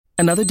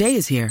Another day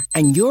is here,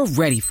 and you're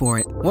ready for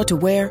it. What to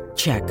wear?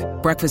 Check.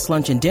 Breakfast,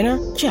 lunch, and dinner?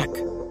 Check.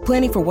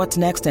 Planning for what's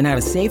next and how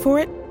to save for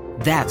it?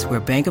 That's where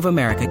Bank of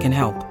America can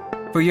help.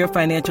 For your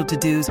financial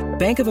to-dos,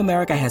 Bank of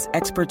America has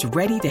experts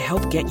ready to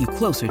help get you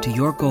closer to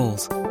your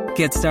goals.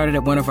 Get started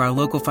at one of our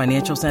local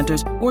financial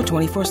centers or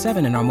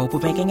 24/7 in our mobile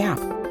banking app.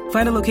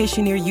 Find a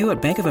location near you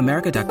at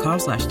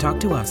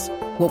bankofamerica.com/talktous.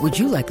 What would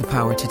you like the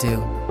power to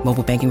do?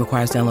 Mobile banking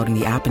requires downloading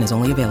the app and is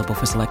only available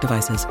for select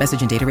devices.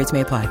 Message and data rates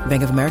may apply.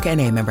 Bank of America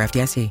N.A., member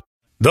FDIC.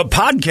 The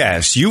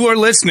podcast you are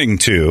listening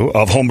to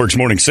of Holmberg's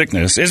Morning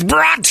Sickness is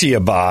brought to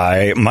you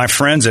by my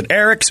friends at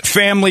Eric's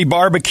Family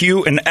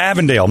Barbecue in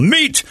Avondale.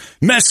 Meet,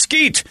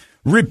 mesquite,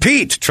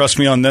 repeat. Trust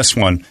me on this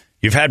one.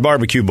 You've had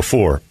barbecue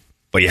before,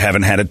 but you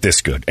haven't had it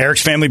this good.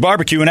 Eric's Family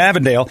Barbecue in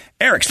Avondale,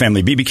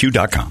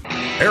 ericsfamilybbq.com.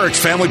 Eric's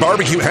Family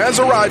Barbecue has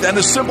arrived and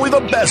is simply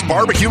the best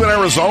barbecue in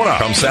Arizona.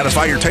 Come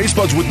satisfy your taste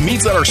buds with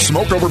meats that are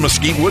smoked over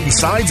mesquite wood and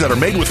sides that are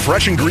made with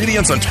fresh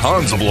ingredients and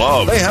tons of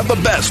love. They have the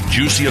best,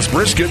 juiciest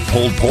brisket,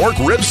 pulled pork,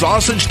 rib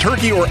sausage,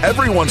 turkey, or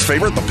everyone's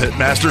favorite, the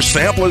Pitmaster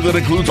Sampler that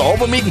includes all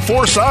the meat and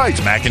 4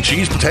 sides, mac and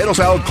cheese, potato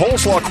salad,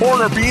 coleslaw,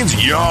 corn, or beans,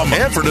 yum.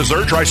 And for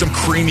dessert, try some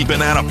creamy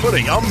banana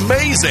pudding,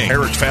 amazing.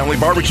 Eric's Family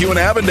Barbecue in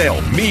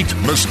Avondale. Meat,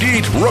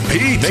 mesquite,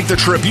 repeat. Make the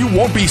trip, you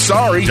won't be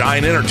sorry.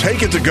 Dine in or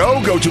take it to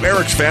go. Go to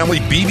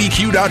ericsfamilybbq.com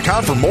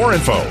for more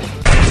info.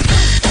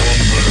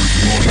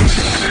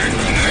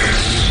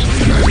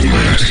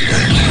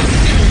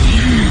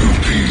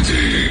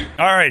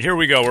 All right, here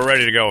we go. We're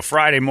ready to go.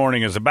 Friday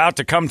morning is about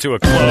to come to a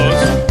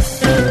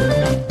close.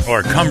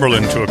 Or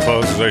Cumberland to a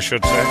close, as I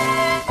should say.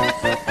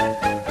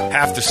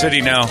 Half the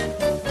city now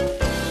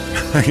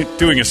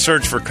doing a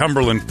search for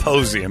Cumberland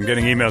Posey. I'm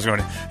getting emails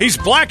going, he's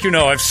black, you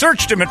know. I've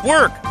searched him at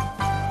work.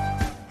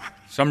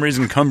 Some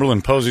reason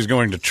Cumberland Posey's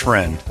going to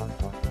trend.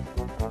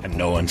 And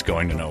no one's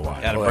going to know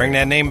why. Gotta bring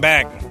that name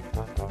back.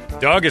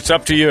 Doug, it's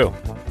up to you.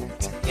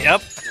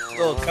 Yep.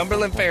 Little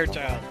Cumberland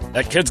Fairchild.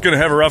 That kid's going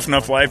to have a rough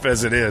enough life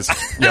as it is.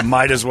 You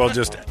might as well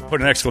just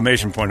put an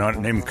exclamation point on it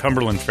and name him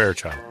Cumberland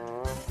Fairchild.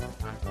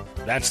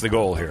 That's the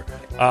goal here.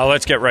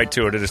 Let's get right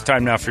to it. It is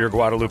time now for your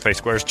Guadalupe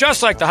Squares.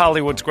 Just like the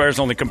Hollywood Squares,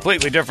 only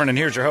completely different. And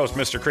here's your host,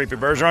 Mr. Creepy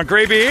Bergeron.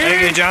 Creepy!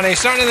 Thank you, Johnny.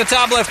 Starting in the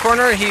top left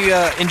corner, he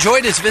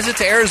enjoyed his visit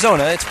to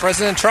Arizona. It's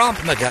President Trump.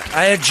 Oh my God,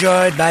 I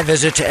enjoyed my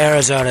visit to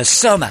Arizona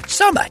so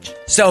much.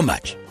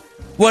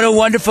 What a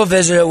wonderful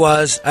visit it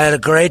was. I had a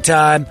great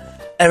time.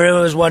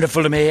 Everyone was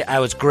wonderful to me. I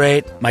was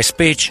great. My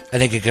speech, I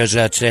think it goes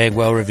without saying,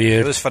 well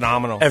reviewed. It was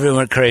phenomenal. Everyone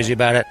went crazy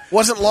about it.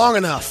 Wasn't long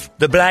enough.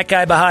 The black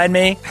guy behind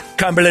me,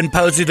 Cumberland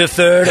Posey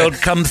III, old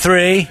Cum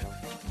 3.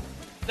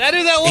 That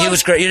who that was? He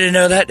was great. You didn't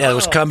know that? Yeah, it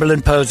was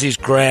Cumberland Posey's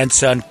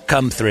grandson,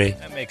 Cum 3.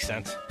 That makes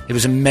sense. He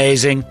was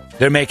amazing.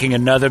 They're making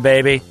another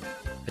baby.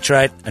 That's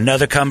right.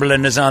 Another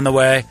Cumberland is on the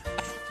way.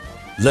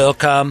 Lil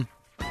Cum.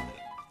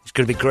 It's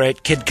going to be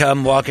great. Kid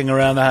Cum walking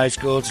around the high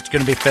schools. It's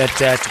going to be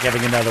fantastic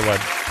having another one.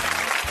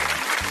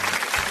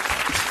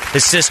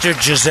 His sister,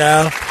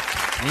 Giselle.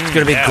 It's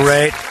going to be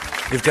great.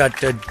 We've got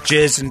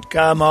jizz and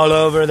cum all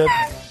over the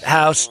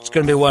house. It's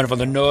going to be wonderful.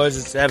 The noise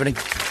it's happening.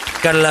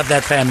 Got to love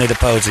that family, the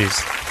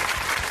Posies.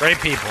 Great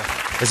people.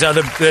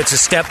 It's a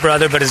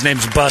stepbrother, but his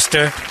name's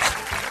Buster.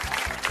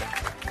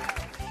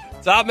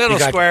 Top middle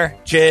square.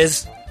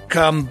 Jizz,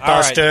 cum,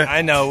 Buster. Right,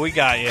 I know, we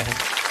got you.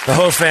 The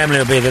whole family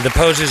will be there. The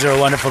Posies are a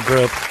wonderful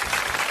group.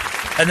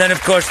 And then,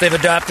 of course, they've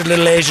adopted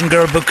little Asian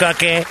girl,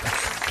 Bukake.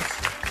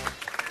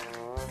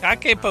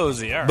 Bukake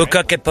Posey, all right.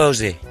 Bukake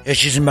Posey. Yeah,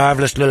 she's a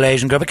marvelous little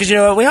Asian girl. Because, you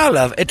know what, we all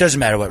love. It doesn't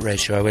matter what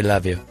race you are. We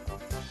love you.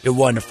 You're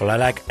wonderful. I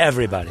like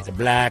everybody. The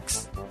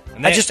blacks.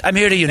 I'm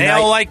here to unite. They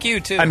all like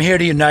you, too. I'm here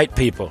to unite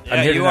people.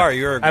 Yeah, you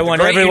are. I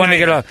want everyone to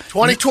get along.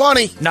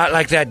 2020. Not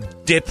like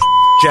that dip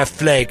Jeff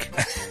Flake.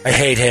 I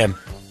hate him.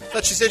 I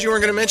thought you said you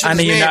weren't going to mention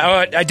his name.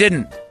 I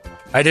didn't.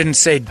 I didn't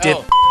say dip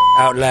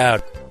out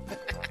loud.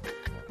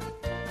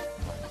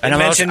 And I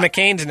mentioned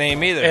McCain's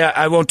name either. Yeah,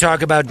 I won't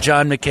talk about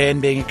John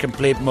McCain being a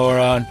complete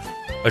moron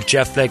or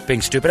Jeff Flake being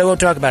stupid. I won't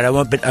talk about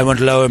it. I won't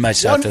lower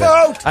myself One to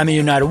vote. that. I'm a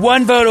united.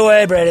 One vote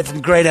away, Brady,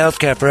 from great health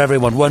care for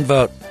everyone. One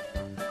vote.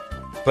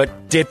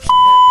 But dip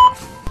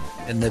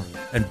and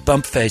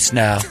bump face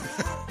now.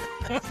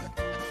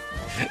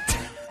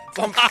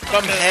 Bump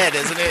head,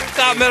 isn't it?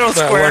 Top middle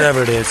square. Well,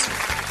 whatever it is.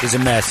 He's a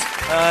mess.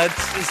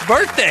 It's his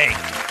birthday.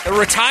 The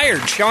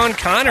retired Sean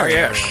Connery.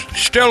 Oh, yes.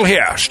 Still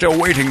here. Still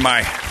waiting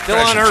my Still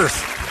on presence.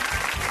 Earth.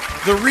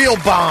 The real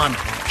Bond.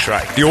 That's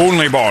right. The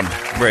only Bond,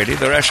 Brady.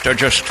 The rest are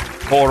just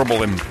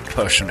horrible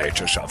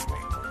impersonators of me.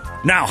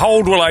 Now, how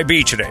old will I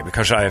be today?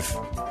 Because I've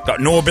got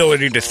no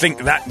ability to think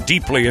that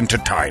deeply into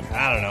time.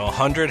 I don't know,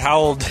 100? How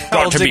old's it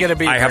going to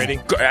be, Brady?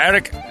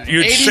 Eric,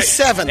 you'd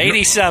 87.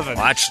 87.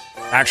 Well, that's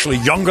actually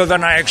younger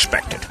than I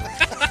expected.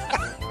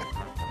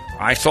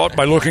 I thought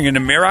by looking in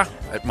the mirror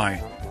at my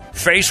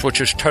face, which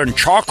has turned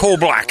charcoal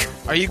black.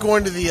 Are you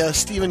going to the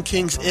Stephen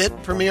King's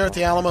It premiere at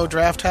the Alamo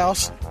Draft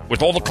House?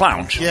 With all the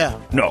clowns? Yeah.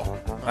 No.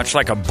 That's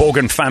like a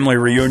Bogan family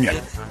reunion.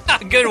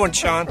 Good one,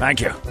 Sean.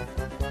 Thank you.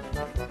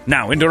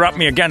 Now, interrupt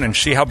me again and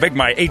see how big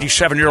my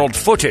 87-year-old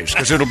foot is,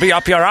 because it'll be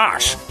up your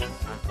ass.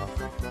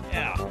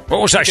 Yeah.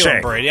 What was I Doing,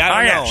 saying? Brady? I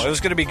don't know. Yes. It was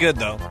going to be good,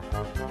 though.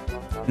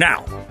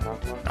 Now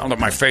that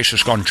my face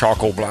has gone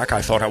charcoal black,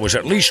 I thought I was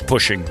at least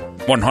pushing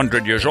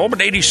 100 years old, but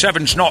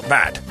 87's not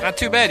bad. Not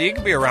too bad. You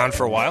could be around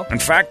for a while. In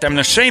fact, I'm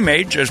the same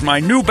age as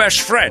my new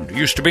best friend, who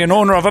used to be an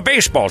owner of a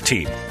baseball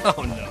team,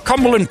 Oh, no.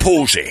 Cumberland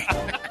Posey.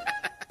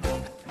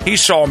 He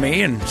saw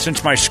me, and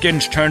since my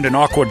skin's turned an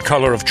awkward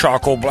color of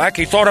charcoal black,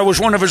 he thought I was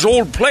one of his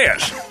old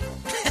players.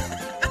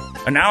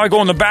 And now I go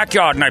in the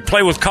backyard and I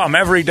play with Cum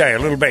every day, a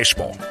little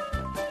baseball.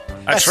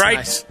 That's right.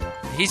 Nice.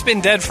 He's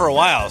been dead for a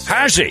while. So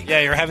Has he?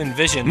 Yeah, you're having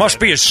vision. Must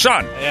be his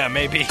son, Yeah,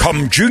 maybe.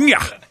 Cum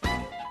Jr.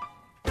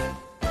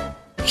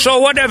 So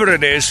whatever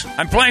it is,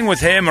 I'm playing with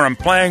him or I'm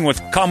playing with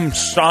Cum's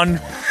son.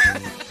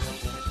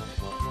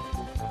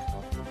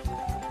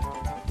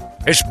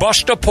 Is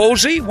Buster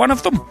Posey one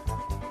of them?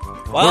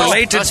 Well,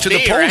 Related must to the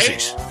be, right?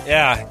 Posies?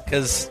 Yeah,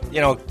 because,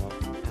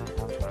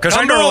 Because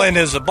Cumberland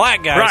is a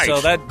black guy, right.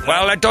 so that...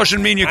 well, that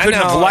doesn't mean you I couldn't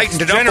know, have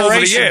lightened it up over the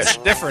generations years.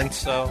 different,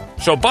 so...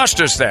 So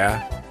Buster's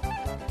there,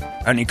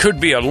 and he could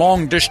be a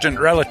long-distant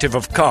relative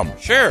of Cum.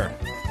 Sure.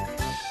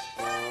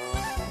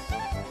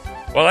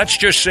 Well, let's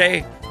just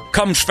say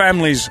Cum's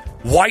family's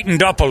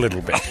whitened up a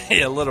little bit.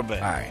 Yeah, a little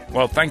bit. All right.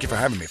 Well, thank you for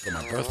having me for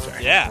my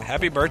birthday. Yeah,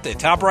 happy birthday.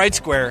 Top right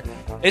square.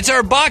 It's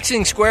our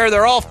boxing square.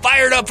 They're all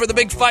fired up for the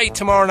big fight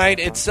tomorrow night.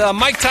 It's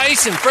Mike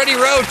Tyson, Freddie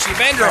Roach,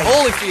 Evander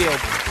Holyfield.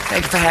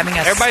 Thank you for having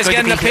us. Everybody's Good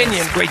got to an be here.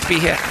 opinion. It's great to be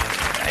here.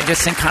 I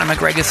just think Conor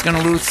McGregor's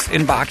going to lose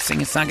in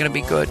boxing. It's not going to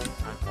be good.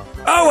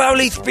 Oh,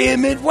 Holy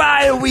Spirit,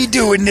 why are we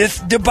doing this,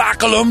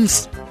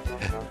 debacleums?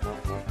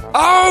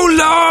 Oh,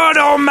 Lord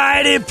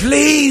Almighty,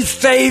 please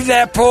save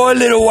that poor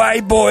little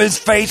white boy's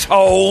face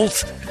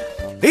holes.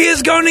 He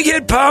is going to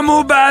get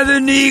pummeled by the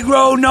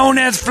Negro known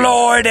as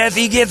Floyd as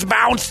he gets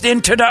bounced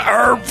into the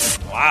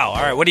earth. Wow.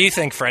 All right. What do you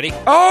think, Freddie?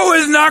 Oh,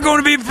 it's not going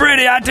to be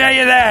pretty, I tell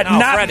you that. No,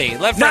 not, Freddie.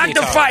 Let Freddie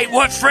Not to talk. fight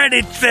what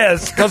Freddie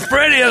says, because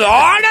Freddie is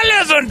hard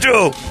to listen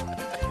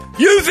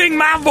to. You think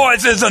my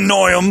voice is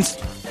annoyance?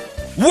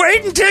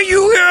 Wait until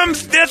you hear him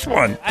this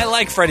one. I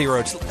like Freddie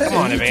Roach. Come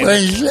on,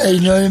 Evander. I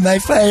know my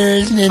fighter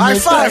isn't in High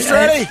this five,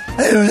 fight. Freddie.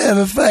 I don't have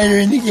a fighter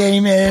in the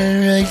game, and I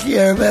don't really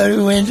care about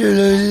who wins or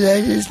loses.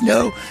 I just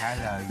know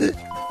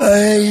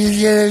I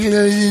just gotta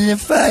lose in the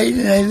fight,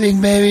 and I think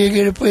maybe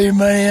you're gonna put your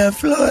money on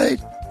Floyd.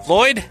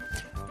 Floyd?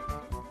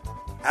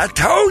 I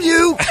told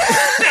you.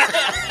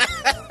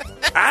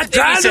 I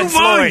tried to said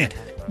warn you Floyd.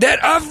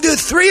 that of the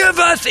three of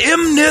us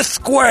in this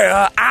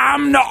square,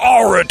 I'm the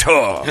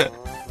orator.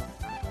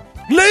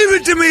 Leave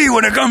it to me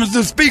when it comes to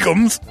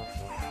speakums.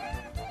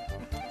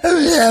 I'm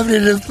gonna have to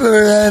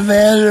defer that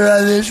answer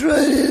on this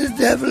one. It's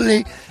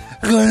definitely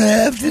gonna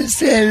have to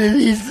say that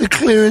he's the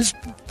clearest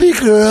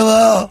speaker of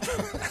all.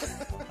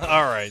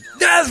 All right.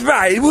 That's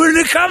right. When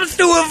it comes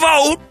to a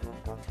vote,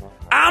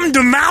 I'm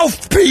the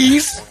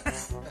mouthpiece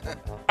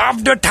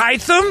of the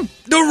Tyson,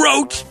 the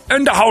Roach,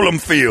 and the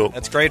Holyfield.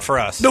 That's great for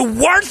us. The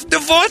worst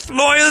divorce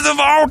lawyers of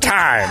all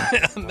time.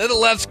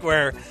 Middle left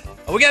square.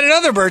 We got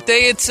another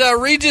birthday. It's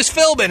Regis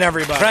Philbin,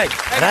 everybody. Right.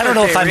 Happy And I don't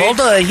know if birthday, I'm Reg.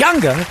 older or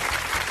younger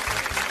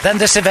than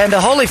this Evander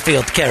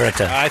Holyfield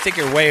character. I think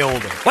you're way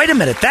older. Wait a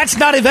minute. That's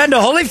not Evander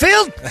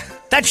Holyfield?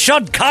 That's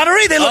Sean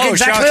Connery? They look Oh,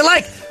 exactly Sean-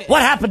 alike.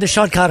 What happened to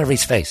Sean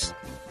Connery's face?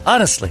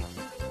 Honestly.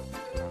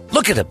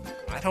 Look at him.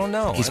 I don't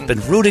know. He's And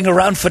been rooting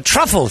around for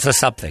truffles or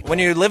something. when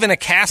you live in a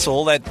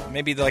castle, that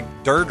maybe like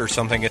dirt or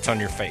something gets on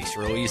your face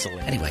real easily.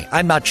 Anyway,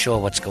 I'm not sure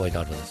what's going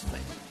on with this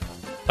thing.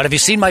 But have you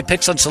seen my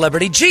pics on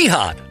Celebrity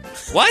Jihad?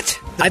 What?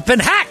 I've been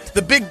hacked.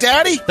 The Big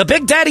Daddy? The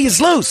Big Daddy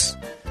is loose.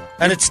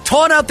 And it's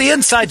torn out the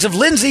insides of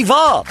Lindsay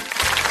Vaughn.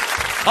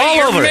 All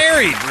You're over it.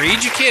 married,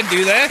 Reed. You can't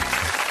do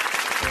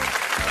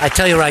that. I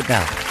tell you right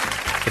now,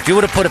 if you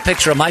were to put a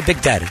picture of my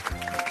Big Daddy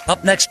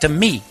up next to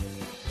me,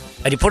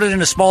 and you put it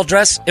in a small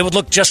dress, it would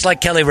look just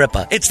like Kelly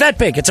Ripa. It's that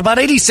big. It's about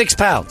 86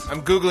 pounds.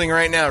 I'm Googling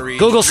right now, Reed.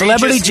 Google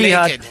Celebrity Regis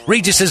Jihad, naked.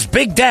 Regis's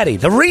Big Daddy,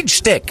 the Reed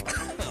stick.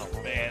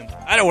 Man,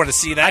 I don't want to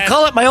see that. I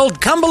call it my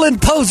old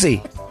Cumberland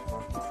Posey.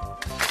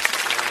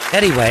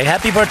 Anyway,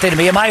 happy birthday to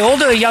me. Am I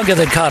older or younger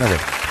than Connery?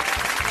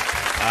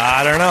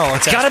 I don't know.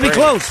 It's got to be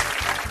close.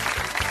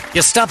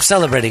 You stop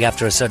celebrating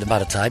after a certain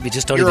amount of time. You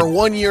just don't You're even...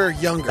 1 year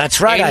younger. That's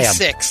right, I am.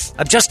 86.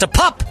 I'm just a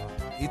pup.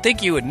 You'd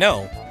think you would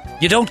know.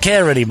 You don't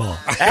care anymore.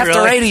 After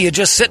Really? 80, you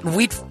just sit and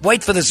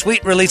wait for the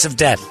sweet release of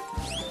death.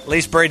 At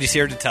least Brady's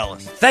here to tell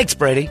us. Thanks,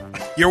 Brady.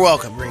 You're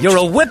welcome, Reed. You're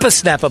a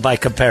whippersnapper by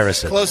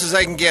comparison. close as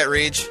I can get,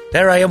 Reed.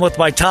 There I am with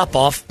my top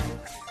off.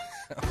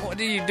 What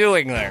are you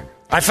doing there?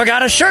 I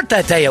forgot a shirt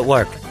that day at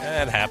work.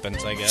 That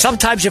happens, I guess.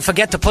 Sometimes you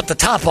forget to put the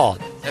top on.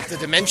 Have the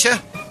dementia?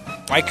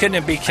 Why couldn't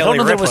it be I Kelly don't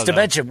know there Ripa, was though?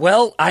 dementia.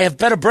 Well, I have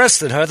better breasts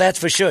than her, that's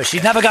for sure. She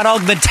never got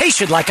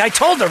augmentation like I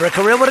told her. Her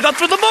career would have gone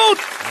through the moon.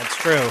 That's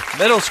true.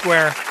 Middle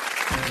square.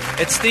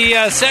 It's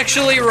the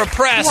sexually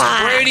repressed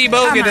Brady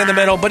Bogan in the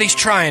middle, but he's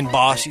trying,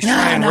 boss. He's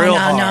trying real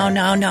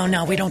hard.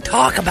 No. We don't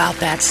talk about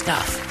that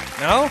stuff.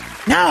 No?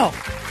 No.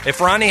 If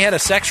Ronnie had a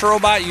sex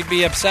robot, you'd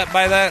be upset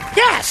by that?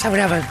 Yes, I would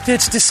have a...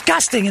 It's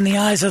disgusting in the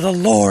eyes of the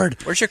Lord.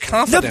 Where's your The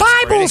confidence,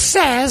 Bible Brady?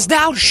 says,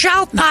 thou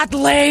shalt not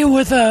lay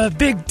with a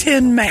big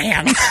tin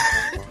man.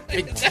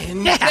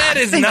 That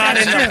is not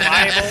in the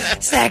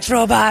Bible. Sex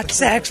robot,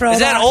 sex robot. Is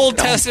that Old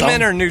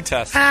Testament or New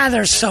Testament?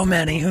 There's so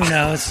many. Who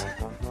knows?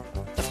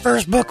 The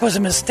first book was a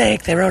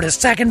mistake. They wrote a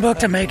second book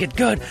to make it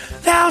good.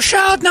 Thou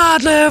shalt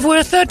not live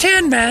with the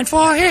Tin Man,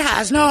 for he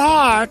has no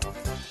heart.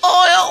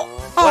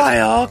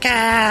 Oil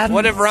can.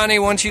 What if Ronnie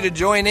wants you to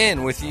join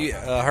in with you,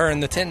 her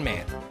and the Tin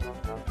Man?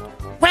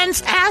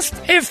 Whence asked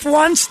if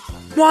once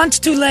wants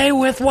to lay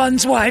with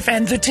one's wife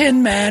and the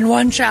Tin Man,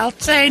 one shall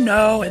say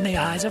no in the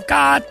eyes of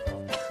God.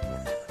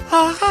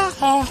 Ha ha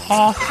ha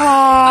ha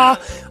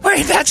ha.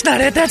 Wait, that's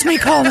not it. That's me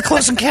calling the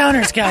Close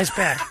Encounters guys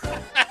back.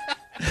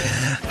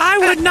 I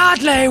would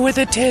not lay with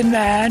a Tin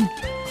Man,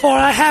 for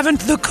I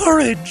haven't the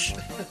courage,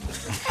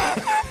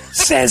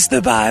 says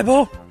the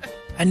Bible.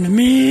 And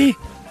me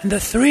and the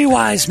 3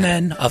 wise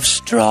men of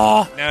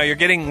straw. Now you're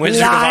getting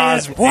Wizard of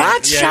Oz.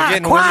 What? Yeah, Shut you're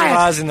getting quiet. Wizard of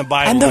Oz in the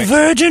Bible. And the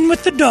virgin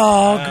with the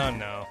dog. Oh,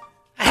 no.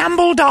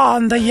 Ambled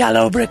on the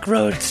yellow brick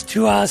roads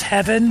to Oz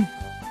heaven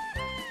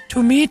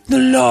to meet the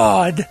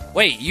Lord.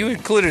 Wait, you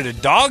included a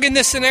dog in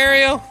this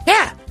scenario?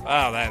 Yeah.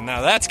 Oh,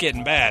 now that's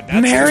getting bad.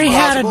 That's Mary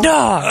had a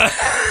dog.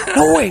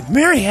 No, wait.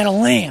 Mary had a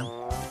lamb.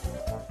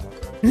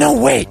 No,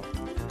 wait.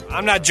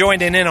 I'm not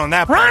joining in on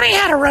that part. Ronnie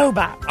had a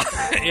robot.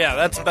 Yeah,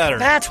 that's better.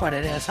 That's what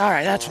it is. All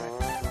right, that's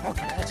right.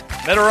 Okay, that's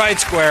good. Middle right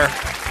square.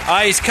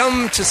 He's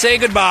come to say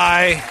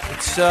goodbye.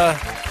 It's the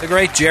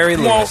great Jerry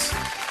Lewis.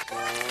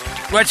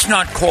 Let's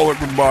not call it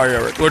goodbye,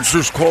 Eric. Let's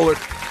just call it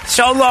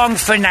So long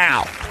for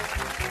now.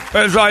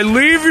 as I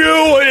leave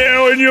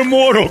you in your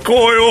mortal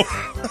coil.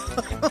 Why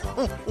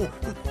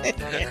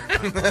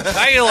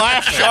are you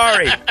laughing?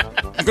 Sorry.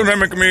 Because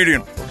I'm a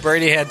comedian.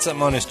 Brady had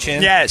something on his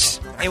chin. Yes.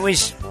 It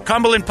was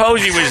Cumberland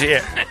Posey was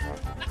here.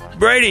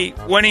 Brady,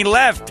 when he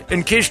left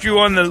and kissed you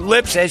on the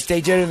lips as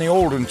they did in the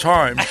olden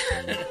times,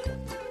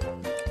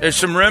 there's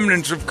some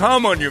remnants of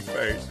cum on your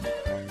face.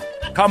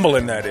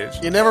 Cumberland, that is.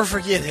 You never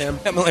forget him.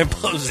 Emily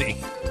Posey.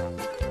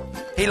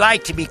 He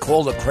liked to be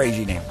called a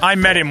crazy name. I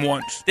met him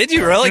once. Did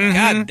you really?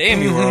 God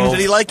damn, you were old.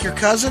 Did he like your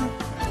cousin?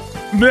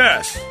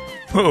 Yes.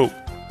 Who?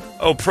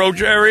 Oh,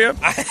 Progeria?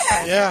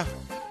 Yeah.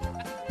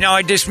 No,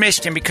 I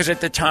dismissed him because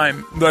at the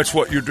time, that's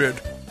what you did.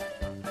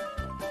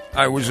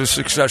 I was a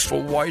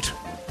successful white.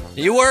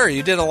 You were.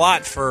 You did a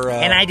lot for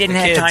and I didn't the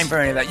have kids. time for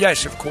any of that.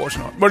 Yes, of course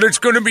not. But it's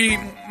going to be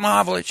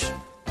marvelous.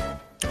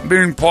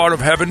 Being part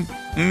of heaven,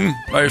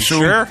 I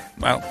assume. Sure?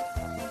 Well,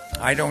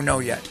 I don't know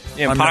yet. You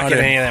didn't I'm pocket not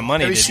in. any of that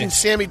money, Have you did seen you?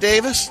 Sammy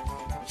Davis?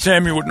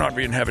 Sammy would not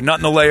be in heaven. Not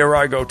in the layer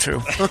I go to.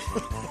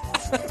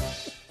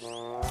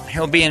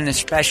 He'll be in the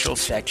special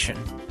section.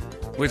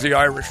 With the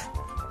Irish.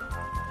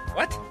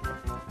 What?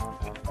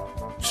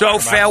 So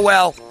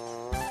farewell.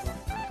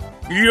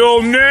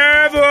 You'll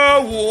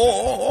never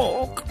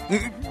walk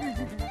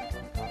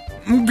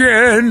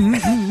again.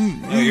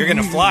 Oh, you're going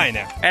to fly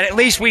now. And at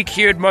least we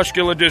cured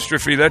muscular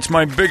dystrophy. That's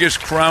my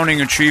biggest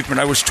crowning achievement.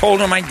 I was told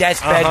on my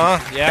deathbed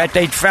yeah. that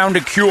they'd found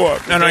a cure.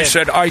 And I did.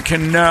 said, I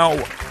can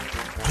now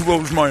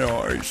close my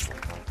eyes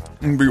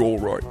and be all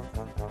right.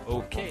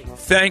 Okay.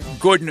 Thank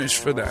goodness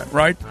for that,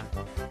 right?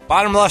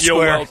 Bottom left You're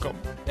square. welcome.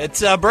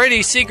 It's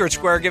Brady's secret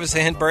square. Give us a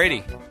hint,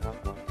 Brady.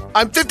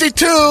 I'm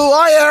 52.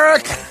 Hi,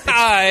 Eric.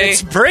 Hi.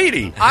 It's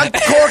Brady. I'm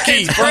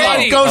Corky from Brady.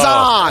 Life Goes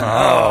On.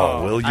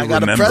 Oh, will you I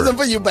got remember? a present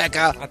for you,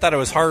 Becca. I thought it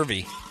was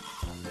Harvey.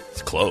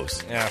 It's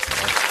close. Yeah.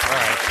 All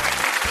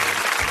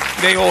right.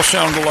 They all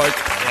sound alike.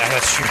 Yeah,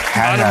 that's true.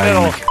 Bottom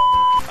middle.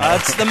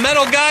 It's the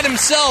metal god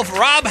himself,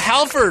 Rob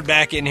Halford,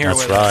 back in here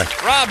That's with right.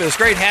 us. Rob, it was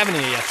great having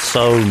you yesterday.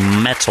 So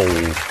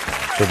metal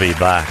to be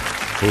back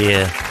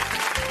here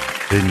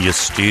in your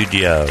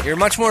studio. You're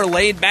much more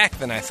laid back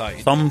than I thought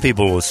you'd Some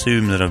people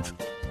assume that I've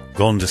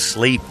gone to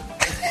sleep,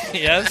 be.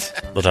 Yes?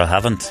 but I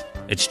haven't.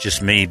 It's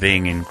just me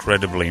being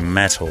incredibly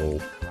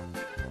metal.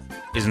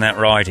 Isn't that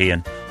right, Ian?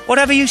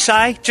 Whatever you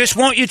say, just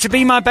want you to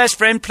be my best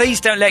friend. Please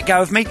don't let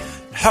go of me.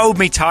 Hold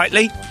me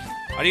tightly.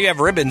 Why do you have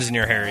ribbons in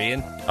your hair,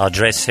 Ian? I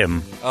dress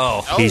him.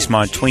 Oh. He's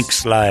my jeez. twink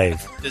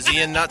slave. Does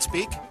Ian not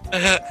speak?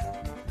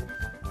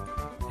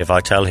 If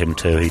I tell him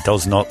to, he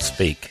does not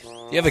speak.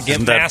 You have a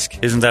gimp mask?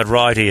 Isn't that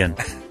right, Ian?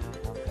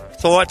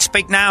 It's all right,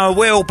 speak now, I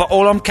will, but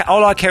all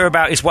I care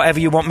about is whatever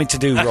you want me to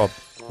do, Rob.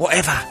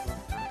 Whatever.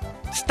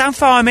 Just don't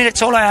fire me,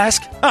 that's all I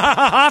ask.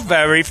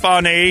 Very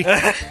funny.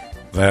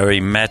 Very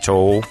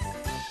metal.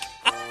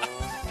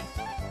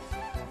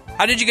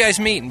 How did you guys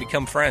meet and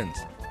become friends?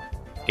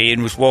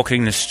 Ian was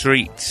walking the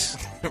streets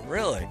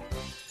Really?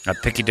 at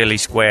Piccadilly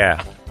Square.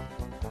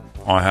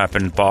 I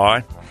happened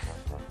by,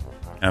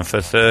 and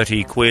for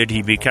 30 quid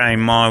he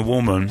became my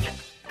woman.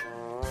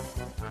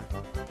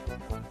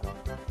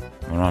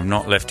 And I've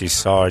not left his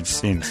side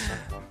since.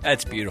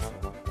 That's beautiful.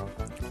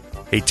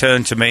 He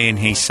turned to me and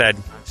he said,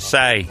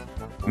 "Say,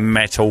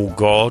 metal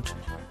god,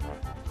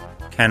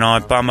 can I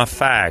bum a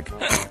fag?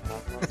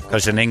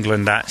 Because in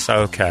England that's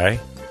okay."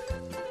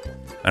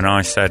 And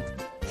I said,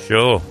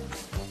 "Sure.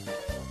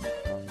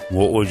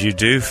 What would you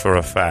do for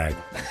a fag?"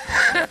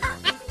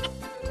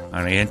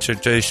 And he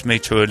introduced me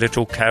to a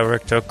little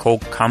character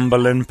called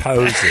Cumberland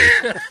Posey.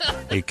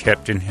 He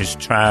kept in his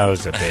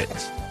trouser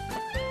bits.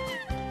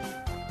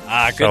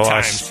 Good So I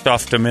times.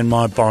 stuffed them in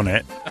my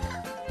bonnet.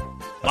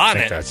 I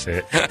think Bonnet. that's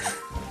it.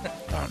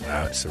 Oh,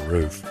 no, it's the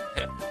roof.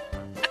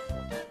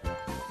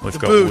 We've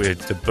got boot. weird.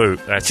 The boot.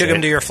 That's Took it.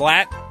 him to your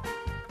flat?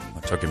 I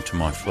took him to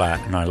my flat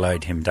and I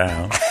laid him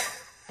down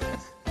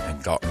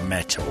and got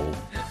metal.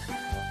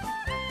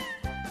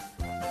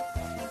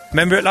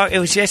 Remember it like it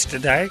was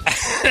yesterday?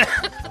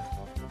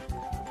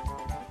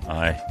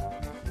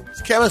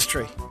 It's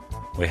chemistry.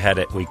 We had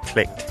it. We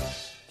clicked.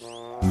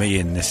 Me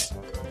and this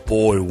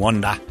boy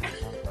wonder,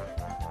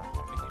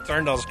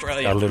 Turned a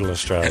Australia. little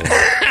Australian.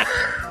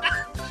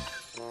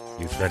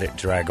 You've let it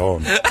drag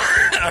on.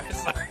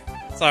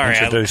 Sorry.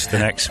 Introduce the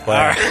next All player.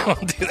 right, we'll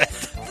do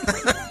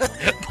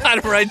that.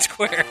 Bottom right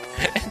square.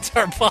 It's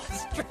our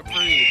boss, Trip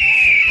Reed.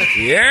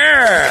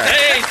 Yeah!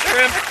 Hey,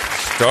 Trip.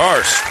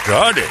 Star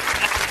studded.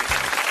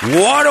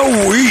 What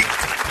a week!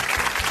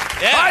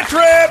 Yeah.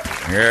 Trip!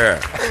 Yeah.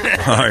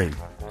 Hi,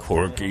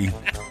 Corky.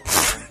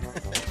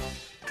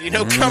 Do you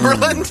know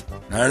Cumberland?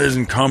 That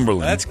isn't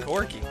Cumberland. That's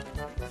Corky.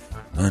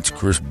 That's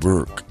Chris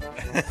Burke.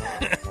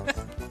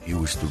 He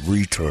was the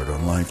retard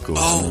on Life Goes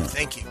Oh, On.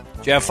 thank you.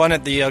 Did you have fun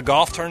at the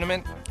golf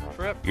tournament,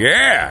 Trip?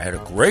 Yeah, I had a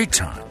great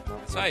time.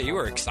 Sorry, you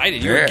were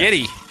excited. You were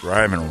giddy.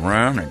 Driving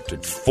around, I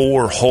did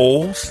 4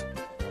 holes.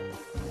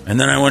 And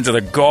then I went to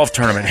the golf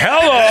tournament.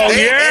 Hello,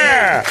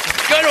 yeah!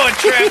 Good one,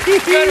 Trip.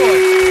 Good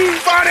one.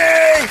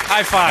 Funny!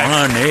 High five.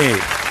 Honey.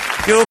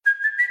 You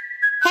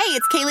Hey,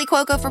 it's Kaylee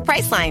Cuoco for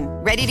Priceline.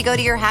 Ready to go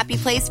to your happy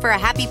place for a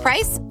happy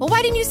price? Well,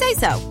 why didn't you say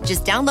so?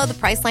 Just download the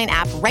Priceline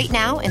app right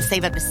now and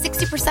save up to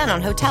 60%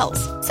 on hotels.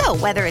 So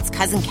whether it's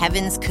Cousin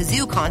Kevin's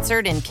Kazoo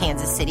Concert in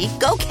Kansas City,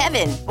 go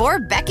Kevin, or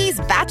Becky's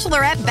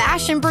Bachelorette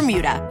Bash in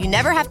Bermuda, you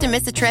never have to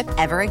miss a trip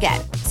ever again.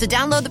 So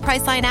download the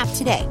Priceline app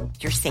today.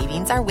 Your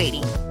savings are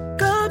waiting.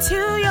 Go to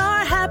your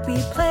happy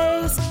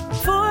place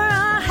for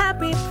a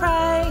happy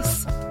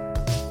price.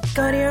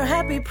 Go to your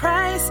happy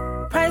price,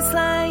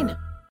 Priceline.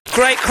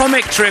 great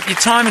comic trip. Your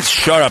time is...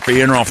 Shut up,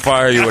 Ian, or I'll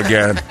fire you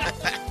again.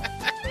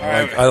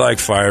 I like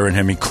firing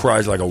him. He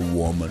cries like a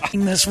woman.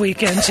 This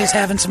weekend, she's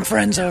having some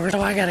friends over,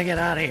 so I gotta get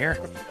out of here.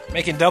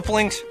 Making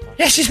dumplings?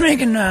 Yeah, she's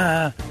making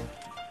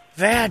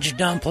vag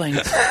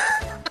dumplings,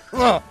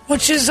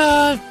 which is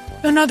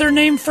another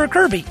name for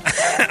Kirby.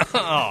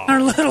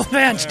 Our little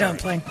vag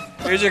dumpling.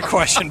 Here's your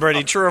question,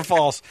 Brady. True or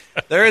false?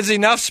 There is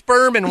enough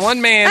sperm in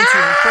one man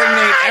to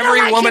impregnate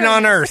every woman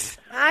on Earth.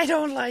 I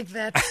don't like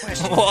that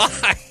question.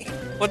 Why?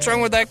 What's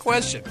wrong with that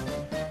question?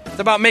 It's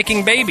about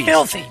making babies.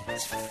 Filthy.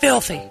 It's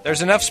filthy.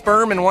 There's enough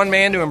sperm in one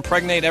man to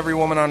impregnate every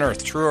woman on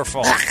Earth. True or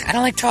false? I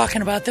don't like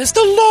talking about this.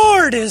 The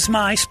Lord is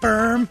my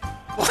sperm.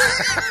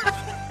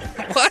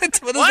 What?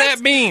 What does that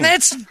mean?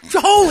 That's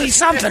holy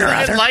something or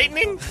other.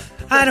 Lightning?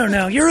 I don't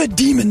know. You're a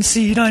demon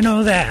seed. I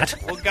know that.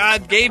 Well,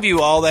 God gave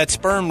you all that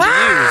sperm to use.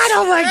 I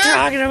don't like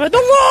talking about the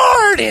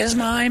Lord is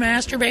my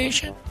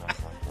masturbation.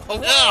 Oh,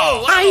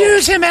 no. I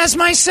use him as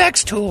my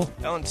sex tool.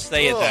 Don't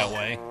say it that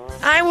way.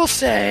 I will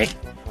say,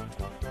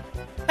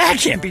 that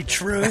can't be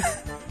true.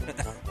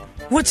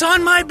 What's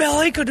on my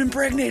belly could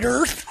impregnate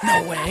Earth?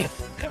 No way.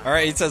 All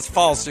right, he says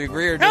false. Do you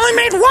agree or I disagree?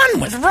 only made one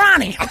with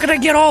Ronnie. How could I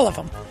get all of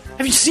them?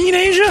 Have you seen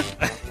Asia?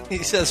 He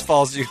says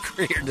false. Do you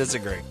agree or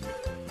disagree?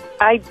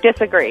 I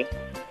disagree.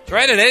 That's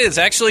right, it is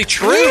actually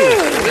true.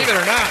 Believe it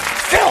or not.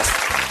 Filth.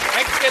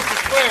 X gets the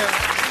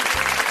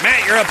square.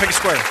 Matt, you're up. Pick a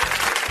square.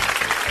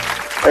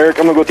 Eric,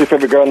 I'm going to go with your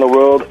favorite guy in the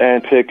world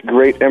and pick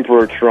Great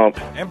Emperor Trump.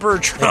 Emperor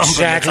Trump.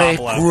 Exactly.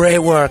 Great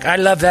work. I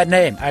love that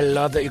name. I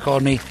love that you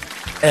called me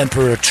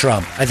Emperor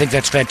Trump. I think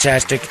that's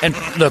fantastic. And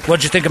look,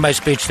 what'd you think of my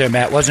speech there,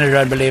 Matt? Wasn't it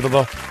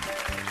unbelievable?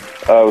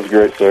 It was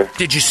great, sir.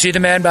 Did you see the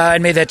man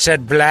behind me that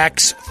said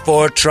blacks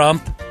for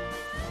Trump?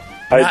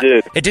 I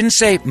did. It didn't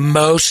say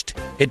most.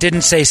 It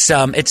didn't say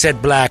some. It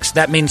said blacks.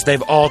 That means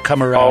they've all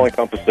come around. All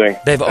encompassing.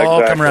 They've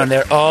all come around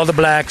there. All the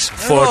blacks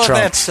for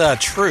Trump.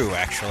 That's true,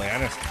 actually. I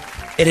don't...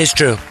 It is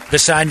true. The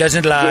sign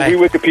doesn't lie. He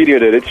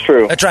Wikipedia'd it. It's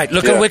true. That's right.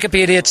 Look at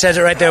Wikipedia. It says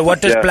it right there.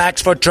 What does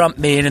blacks for Trump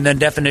mean? And then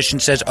definition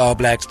says all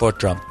blacks for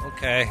Trump.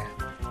 Okay.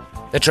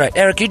 That's right.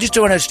 Eric, you just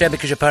don't understand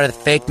because you're part of the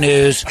fake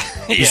news.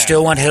 You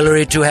still want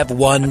Hillary to have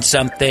won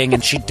something,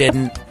 and she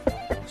didn't.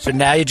 So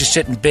now you just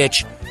sit and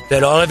bitch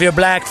that all of your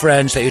black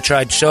friends that you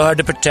tried so hard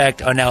to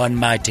protect are now on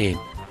my team.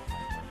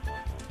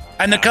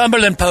 I'm the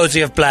Cumberland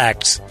Posey of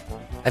blacks.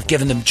 I've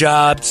given them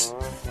jobs,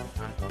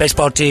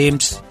 baseball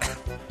teams.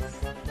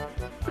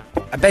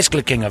 I'm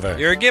basically king of Earth.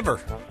 You're a giver.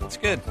 That's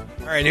good.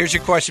 All right, here's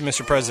your question,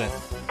 Mr. President.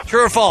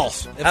 True or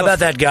false? How about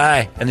that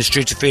guy in the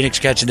streets of Phoenix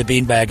catching the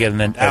beanbag? And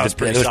then That was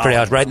pretty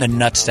awesome. Right in the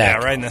nutsack. Yeah,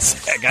 right in the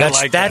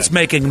sack. That's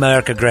making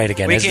America great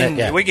again, isn't it?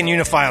 Yeah. We can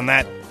unify on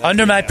that.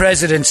 Under my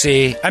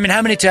presidency, I mean,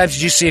 how many times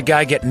did you see a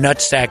guy get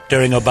nutsacked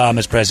during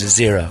Obama's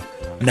presidency? 0.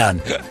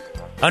 None.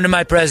 Under my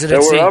Yeah,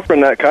 presidency... we're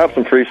offering that cop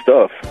some free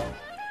stuff.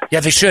 Yeah,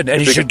 they should.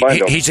 And If we can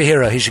find him. he's a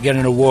hero. He should get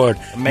an award.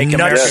 Make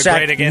America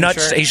Great Again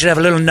shirt. He should have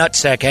a little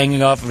nutsack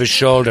hanging off of his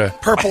shoulder.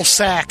 Purple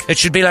sack. It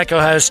should be like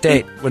Ohio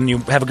State. When you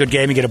have a good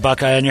game, you get a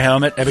Buckeye on your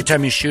helmet. Every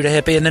time you shoot a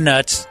hippie in the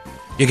nuts,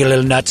 you get a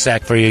little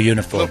nutsack for your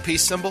uniform. Little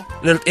peace symbol.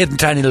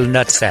 Tiny little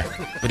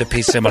nutsack with a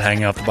peace symbol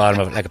hanging off the bottom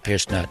of it like a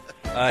pierced nut.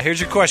 Here's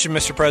your question,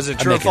 Mr.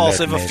 President. True or making false?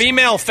 that If a amazing.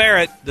 female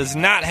ferret does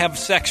not have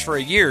sex for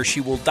a year,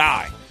 she will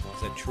die.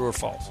 Is that true or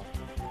false?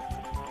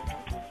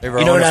 You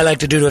know what I like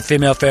to do to a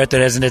female ferret that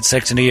hasn't had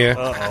sex in a year?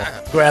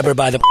 Grab her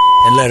by the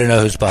and let her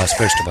know who's boss,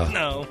 first of all.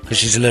 No. Because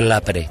she's a little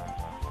uppity.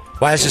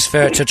 Why is this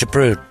ferret such a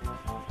prude?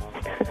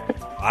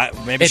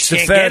 Maybe It's she the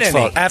can't ferret's get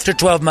any. fault. After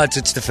 12 months,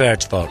 it's the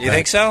ferret's fault. You right?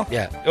 think so?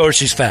 Yeah. Or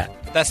she's fat.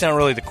 That's not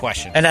really the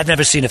question. And I've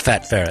never seen a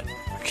fat ferret.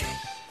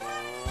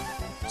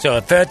 So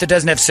a ferret that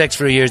doesn't have sex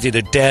for a year is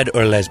either dead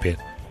or a lesbian.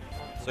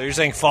 So you're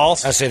saying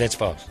false? I'll say that's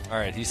false. All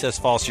right, he says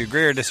false. You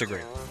agree or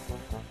disagree?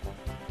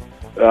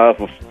 If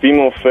a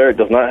female ferret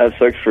does not have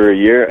sex for a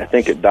year, I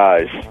think it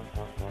dies.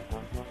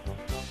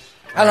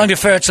 How long do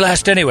ferrets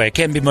last anyway? It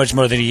can't be much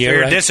more than a So year,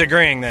 you're right?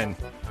 disagreeing then.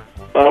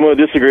 I'm going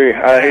to disagree.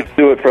 I hate to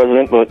do it,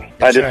 President, but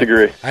I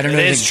disagree. Right. I don't It know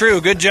is anything-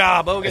 true. Good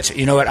job, Bogus.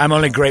 You know what? I'm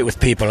only great with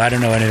people. I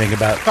don't know anything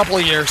about A couple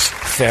of years.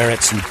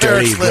 ferrets and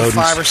dirty Ferrets live rodents.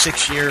 5 or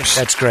 6 years.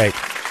 That's great.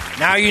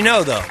 Now you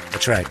know, though.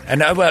 That's right.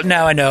 And well,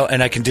 now I know,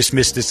 and I can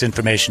dismiss this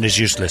information as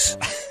useless.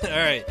 All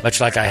right. Much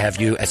like I have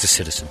you as a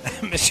citizen.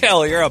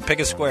 Michelle, you're up. Pick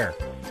a square.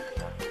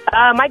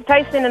 Mike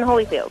Tyson and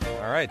Holyfield.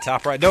 All right,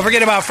 top right. Don't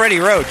forget about Freddie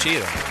Roach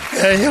either.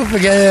 Don't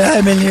forget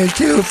I'm in here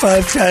too.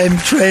 5-time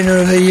trainer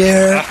of the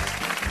year.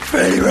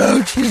 Freddie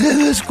Roach, he's in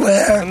the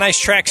square. A nice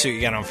tracksuit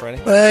you got on,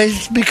 Freddie. Well,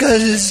 it's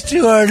because it's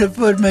too hard to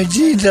put my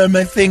jeans on.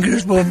 My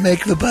fingers won't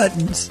make the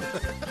buttons.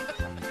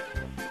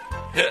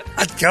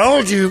 I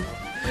told you.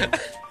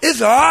 It's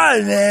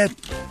hard, man.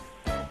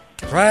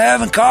 Try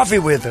having coffee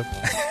with him.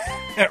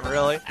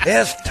 Really?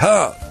 It's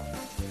tough.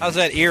 How's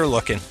that ear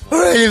looking? All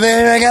right,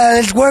 man,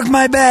 let's work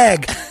my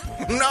bag.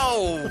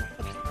 No.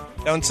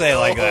 Don't say it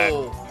like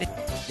that.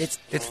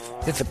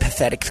 It's a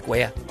pathetic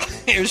square.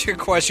 Here's your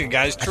question,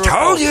 guys. True or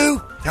Told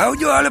false?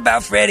 you all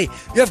about Freddie.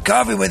 You have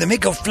coffee with him, he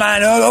goes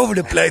flying all over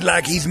the place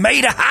like he's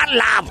made of hot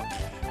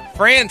lava.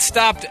 France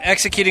stopped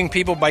executing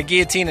people by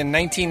guillotine in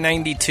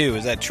 1992.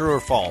 Is that true or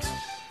false?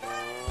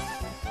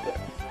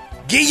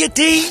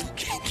 Guillotine?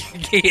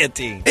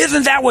 Guillotine.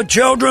 Isn't that what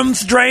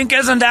children's drink?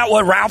 Isn't that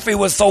what Ralphie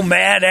was so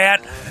mad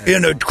at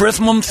in the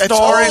Christmas It's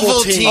story?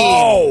 Ovaltine.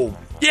 Oh,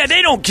 yeah,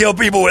 they don't kill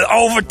people with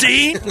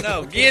Ovaltine.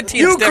 No,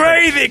 guillotine. You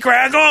crazy,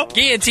 Crackle?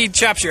 Guillotine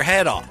chops your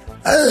head off.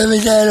 Let me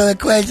tell you a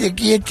question.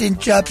 Guillotine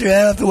chops your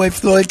head off the way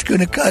Floyd's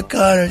going to cut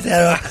Connor's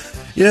head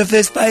off. You know, if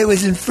this fight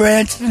was in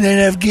France and then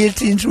if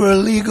guillotines were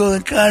illegal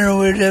and Connor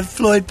would have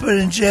Floyd put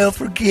in jail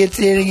for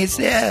guillotining his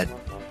head.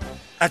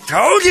 I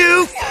told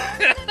you.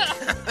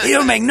 It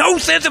don't make no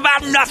sense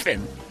about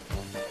nothing.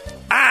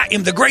 I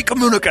am the great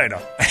communicator.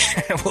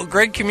 Well,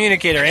 great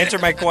communicator. Answer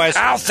my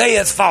question. I'll say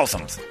it's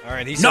falsums. All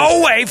right. He says,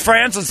 No way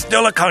France is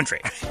still a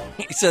country.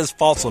 He says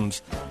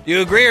falsums. Do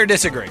you agree or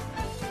disagree?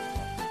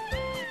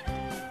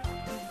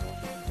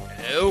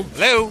 Hello?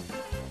 Hello?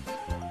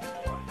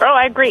 Oh,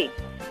 I agree.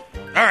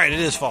 All right, it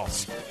is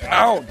false.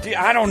 Oh,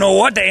 I don't know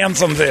what the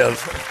anthems is.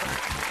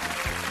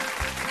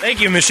 Thank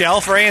you,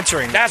 Michelle, for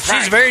answering. That's She's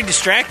right. very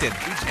distracted.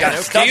 got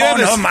Do stuff you have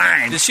on a- her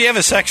mind. Does she have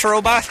a sex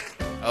robot?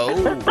 Oh.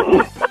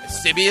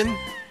 Sibian?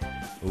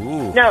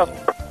 Ooh. No,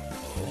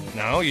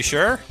 No, you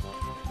sure?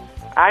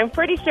 I'm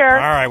pretty sure. All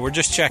right, we're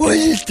just checking. Would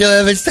you still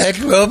have a sex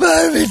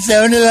robot if it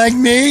sounded like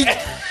me?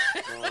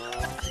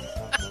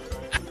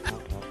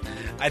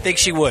 I think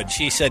she would.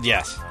 She said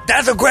yes.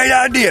 That's a great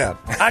idea.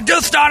 I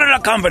just started a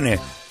company.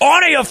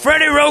 Order your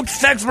Freddie Roach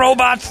sex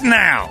robots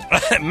now.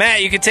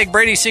 Matt, you can take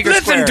Brady's Secret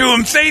Listen Square. to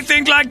him say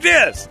things like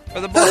this. For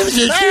the I'm blog.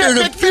 just here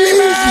to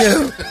please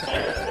you.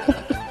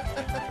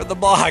 For the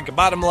blog,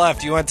 bottom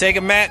left. You want to take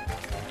him, Matt?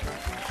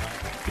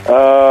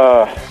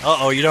 Uh,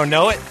 Uh-oh, you don't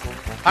know it?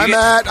 I'm You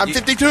Matt. can- I'm you-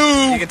 52.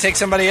 You can take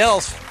somebody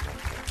else.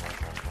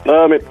 what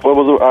was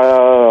it?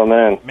 Oh,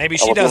 man. Maybe I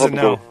she was doesn't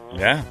hoping know. to.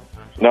 Yeah.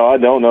 No, I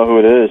don't know who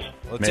it is.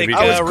 We'll Maybe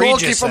take I was Corky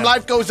Regis from then.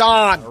 Life Goes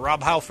On. Or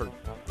Rob Halford.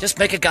 Just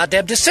make a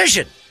goddamn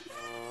decision.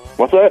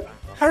 What's that?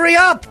 Hurry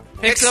up.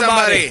 Pick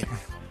somebody.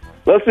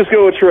 Let's just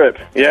go with Trip.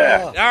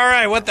 Yeah. All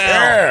right, what the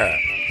hell?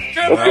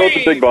 Let's go with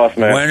the big boss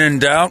man. When in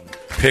doubt,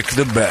 pick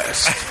the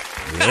best.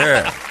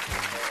 Yeah.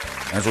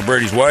 That's what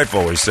Brady's wife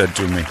always said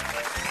to me.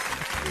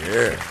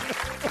 Yeah.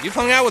 You've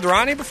hung out with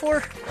Ronnie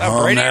before?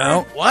 Hung Brady?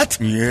 out. What?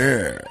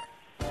 Yeah.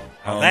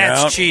 Hung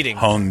That's out, cheating.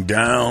 Hung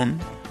down.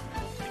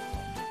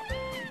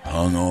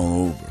 Hung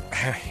all over.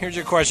 Here's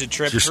your question,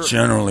 Trip. Just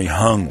generally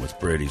hung with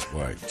Brady's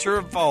wife. True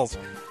or false?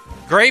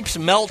 Grapes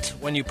melt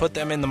when you put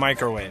them in the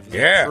microwave. Is that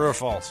Yeah. True or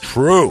false?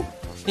 True.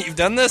 You've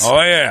done this?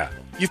 Oh, yeah.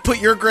 You've put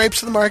your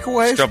grapes in the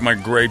microwave? Stuff my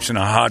grapes in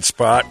a hot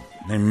spot.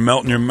 They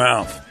melt in your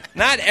mouth.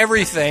 Not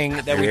everything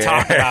that we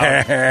talk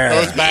about Yeah.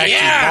 goes back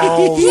to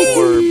balls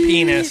or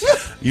penis.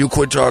 You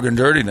quit talking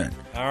dirty then.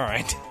 All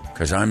right.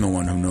 Because I'm the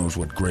one who knows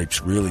what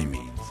grapes really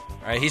means.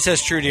 All right, he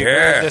says true. Do you agree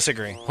or Yeah.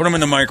 disagree? Put them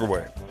in the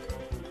microwave.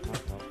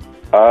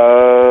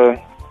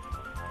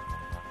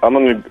 I'm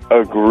going to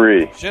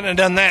agree. Shouldn't have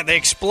done that. They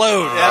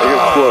explode. They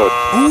explode.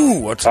 Ooh,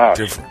 what's the Ouch.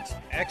 difference?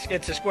 X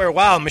gets a square.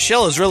 Wow,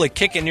 Michelle is really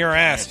kicking your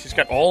ass. She's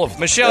got all of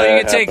them. Michelle, Yeah, you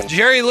it can take happens.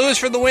 Jerry Lewis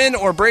for the win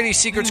or Brady's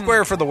Secret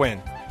Square for the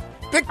win.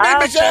 Pick me, I'll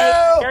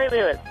Michelle! take Jerry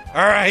Lewis.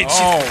 All right.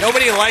 Oh.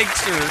 Nobody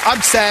likes her.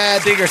 I'm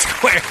sad. Seeger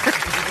Square.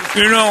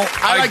 You know,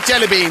 I like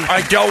Jelly Bean.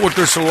 I dealt with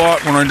this a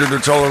lot when I did the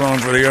telethon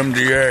for the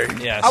MDA.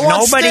 Yes. I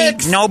want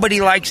sticks. Nobody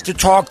likes to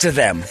talk to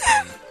them.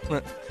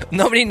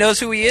 Nobody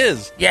knows who he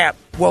is. Yeah.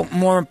 Well,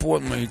 more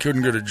importantly, he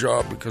couldn't get a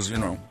job because,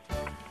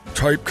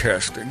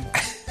 typecasting.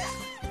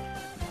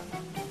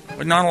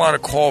 But not a lot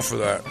of call for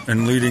that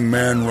in leading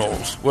man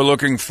roles. We're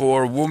looking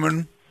for a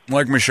woman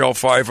like Michelle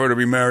Pfeiffer to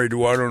be married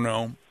to, I don't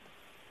know,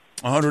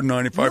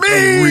 195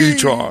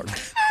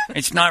 retard.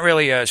 It's not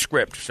really a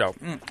script, so.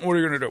 What are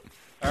you going to do?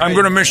 I'm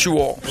going to miss you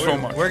all so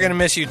much. We're going to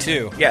miss you,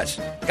 too. Yes.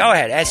 Go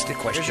ahead. Ask the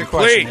question. Here's your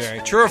question, Please. Jerry.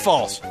 True or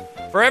false?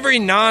 For every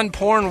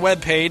non-porn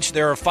web page,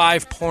 there are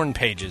 5 porn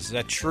pages. Is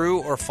that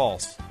true or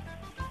false?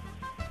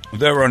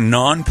 There are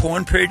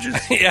non-porn pages?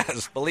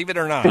 Yes, believe it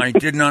or not. I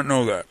did not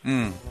know that.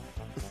 No.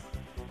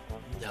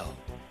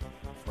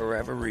 For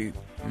every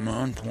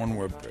non-porn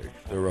webpage,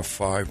 there are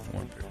 5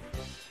 porn pages.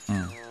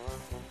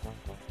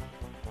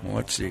 Well,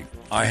 let's see.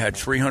 I had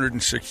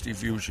 360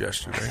 views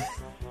yesterday.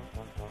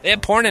 They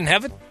have porn in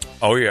heaven?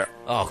 Oh, yeah.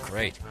 Oh,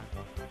 great.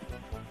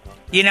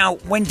 You know,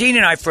 when Dean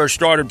and I first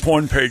Started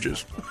porn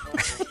pages.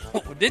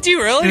 Did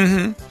you really?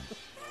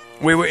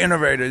 Mm-hmm. We were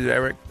innovators,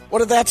 Eric. What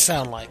did that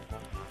sound like?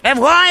 And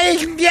why,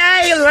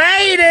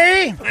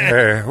 yay,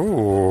 lady?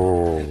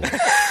 Ooh.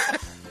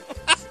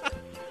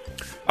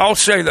 I'll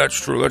say that's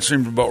true. That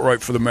seems about right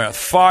for the math.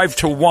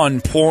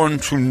 5-1 porn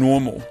to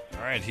normal. All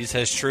right, he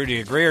says true. Do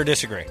you agree or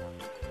disagree?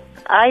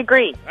 I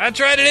agree. That's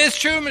right, it is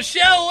true.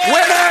 Michelle wins.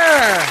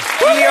 Winner!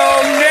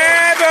 You'll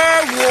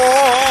never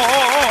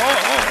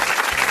walk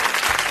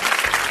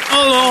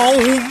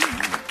alone.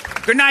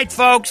 Good night,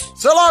 folks.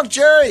 So long,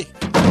 Jerry.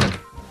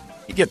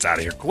 He gets out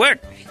of here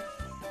quick.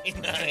 He's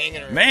not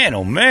hanging around. Man,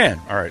 oh man.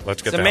 All right,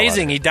 let's get It's the hell out of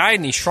amazing. here. He died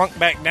and he shrunk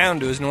back down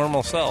to his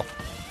normal self.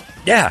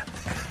 Yeah.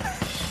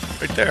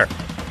 Right there.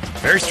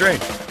 Very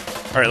strange.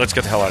 All right, let's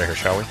get the hell out of here,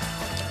 shall we?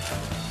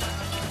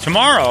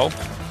 Tomorrow,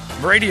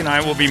 Brady and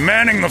I will be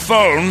manning the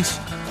phones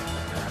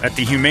at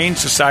the Humane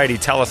Society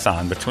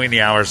Telethon between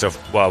the hours of,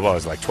 well, what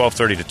was it, like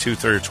 12:30 to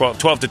 2:30,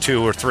 12 to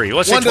 2 or 3.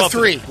 Let's say 1 to 12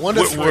 3. 1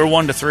 to 3. We're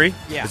 1 to 3?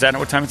 Yeah. Is that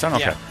what time it's on?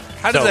 Okay. Yeah.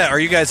 How does So- that? Are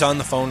you guys on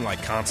the phone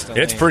like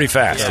constantly? It's pretty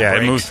fast. Yeah, it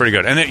breaks. moves pretty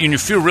good. And you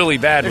feel really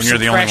bad There's when you're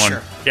the some only pressure.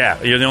 one.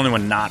 Yeah, you're the only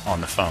one not on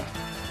the phone.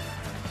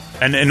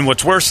 And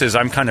what's worse is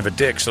I'm kind of a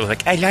dick, so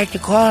like, I'd like to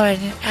call in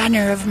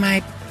honor of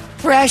my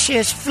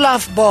precious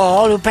fluff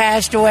ball who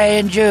passed away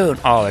in June.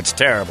 oh, it's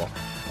terrible.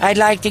 I'd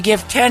like to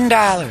give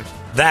 $10.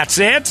 That's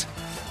it?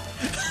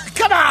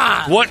 Come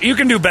on! What? You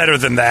can do better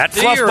than that.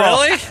 Do you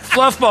really?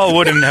 Fluffball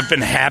wouldn't have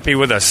been happy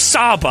with a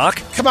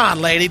sawbuck. Come on,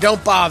 lady.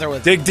 Don't bother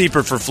with it. Dig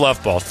deeper for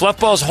Fluffball.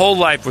 Fluffball's whole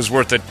life was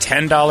worth a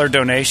 $10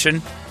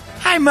 donation.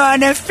 I'm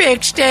on a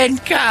fixed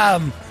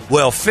income.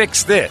 Well,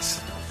 fix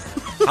this.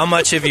 How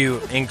much have you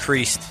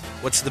increased?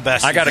 What's the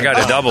best? I got a you guy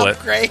can to do? double it.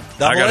 Great.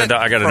 I got Double it?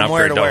 I got an From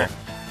where upgrade to where?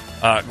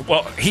 double.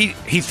 Well,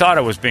 he thought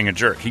I was being a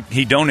jerk.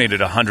 He donated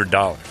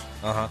 $100.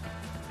 Uh-huh.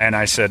 And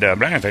I said,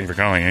 Brian, thank you for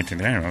calling 18.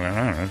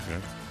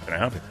 Can I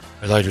help you?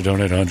 I'd like to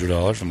donate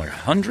 $100. I'm like,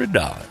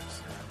 $100?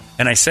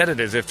 And I said it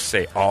as if to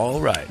say, all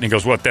right. And he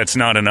goes, what, that's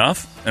not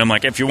enough? And I'm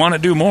like, if you want to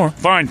do more,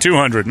 fine,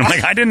 200. And I'm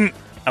like,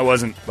 I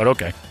wasn't, but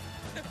okay.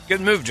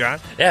 Good move, John.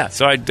 Yeah,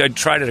 so I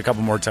tried it a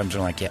couple more times,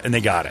 and I'm like, yeah, and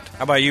they got it.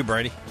 How about you,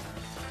 Brady?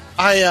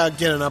 I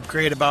get an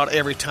upgrade about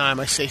every time.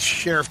 I say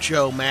Sheriff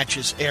Joe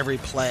matches every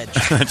pledge.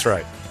 That's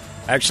right.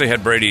 I actually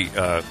had Brady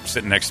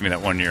sitting next to me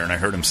that one year, and I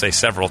heard him say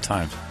several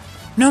times,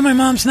 No, my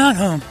mom's not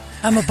home.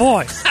 I'm a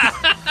boy.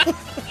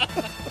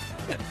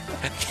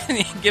 Can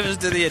you give us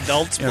to the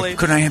adults, please?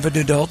 Could I have an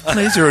adult,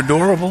 please? they're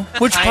adorable.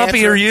 Which I puppy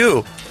answer- are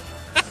you?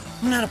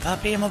 I'm not a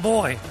puppy. I'm a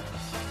boy.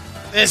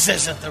 This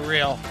isn't the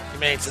real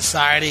Humane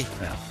Society.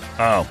 No.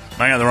 Oh,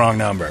 I got the wrong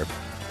number.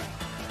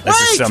 This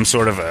is Wait! some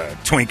sort of a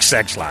twink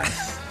sex line.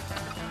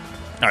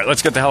 All right,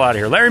 let's get the hell out of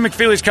here. Larry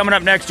McFeely's coming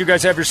up next. You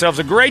guys have yourselves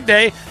a great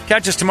day.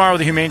 Catch us tomorrow with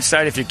the Humane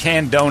Society. If you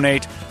can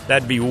donate,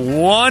 that'd be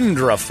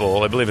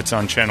wonderful. I believe it's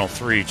on Channel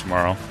 3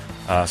 tomorrow.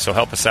 So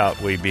help us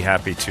out. We'd be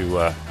happy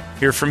to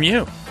hear from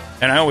you.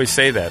 And I always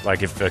say that.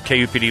 Like if a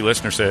KUPD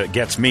listener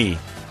gets me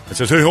and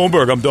says, hey,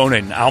 Holmberg, I'm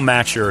donating, I'll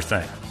match your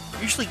thing.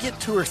 Usually get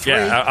 2 or 3.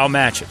 Yeah, I'll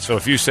match it. So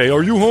if you say,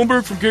 are you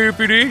Holmberg from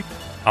KUPD?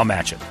 I'll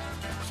match it.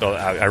 So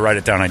I write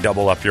it down. I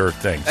double up your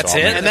thing. That's so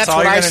I'll it? match and that's all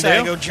what you're I gonna say.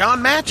 do? I go,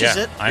 John matches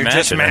Yeah, it. I You're match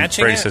just it. and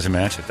matching Brady it? says I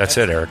match it. That's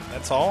it, Eric.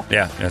 That's all?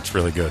 Yeah, that's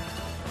really good.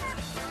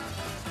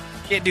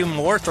 Can't do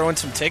more? Throw in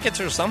some tickets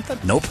or something?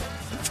 Nope.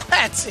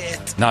 That's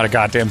it. Not a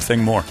goddamn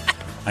thing more.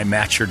 I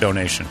match your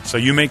donation. So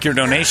you make your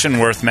donation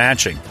worth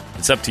matching.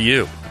 It's up to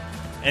you.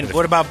 And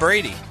what about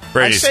Brady?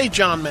 Brady's, I say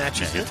John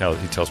matches yeah, it.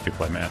 he tells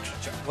people I match.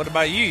 What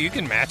about you? You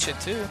can match it,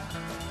 too.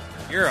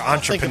 You're an I'll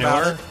think about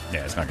entrepreneur. it.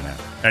 Yeah, it's not going to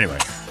happen. Anyway,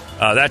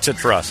 that's it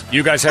for us.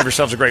 You guys have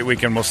yourselves a great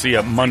weekend. We'll see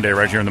you Monday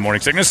right here in the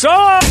Morning Sickness. So-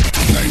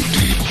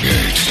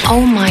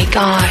 Oh my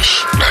gosh.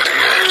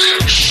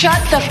 Shut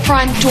the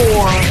front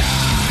door.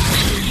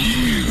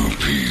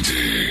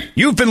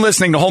 You've been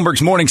listening to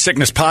Holmberg's Morning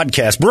Sickness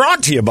Podcast,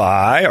 brought to you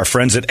by our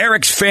friends at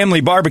Eric's Family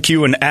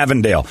Barbecue in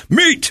Avondale.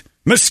 Meat,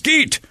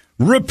 mesquite,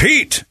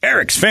 repeat.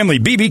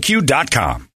 EricsFamilyBBQ.com.